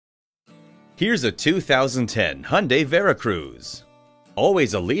Here's a 2010 Hyundai Veracruz.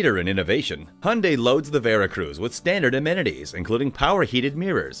 Always a leader in innovation, Hyundai loads the Veracruz with standard amenities including power heated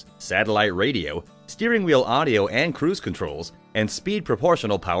mirrors, satellite radio, steering wheel audio and cruise controls, and speed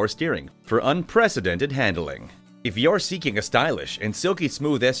proportional power steering for unprecedented handling. If you're seeking a stylish and silky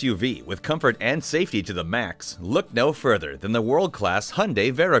smooth SUV with comfort and safety to the max, look no further than the world-class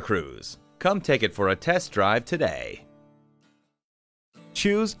Hyundai Veracruz. Come take it for a test drive today.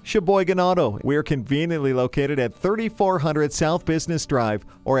 Choose Sheboygan Auto. We're conveniently located at 3400 South Business Drive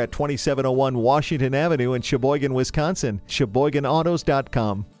or at 2701 Washington Avenue in Sheboygan, Wisconsin.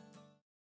 SheboyganAutos.com.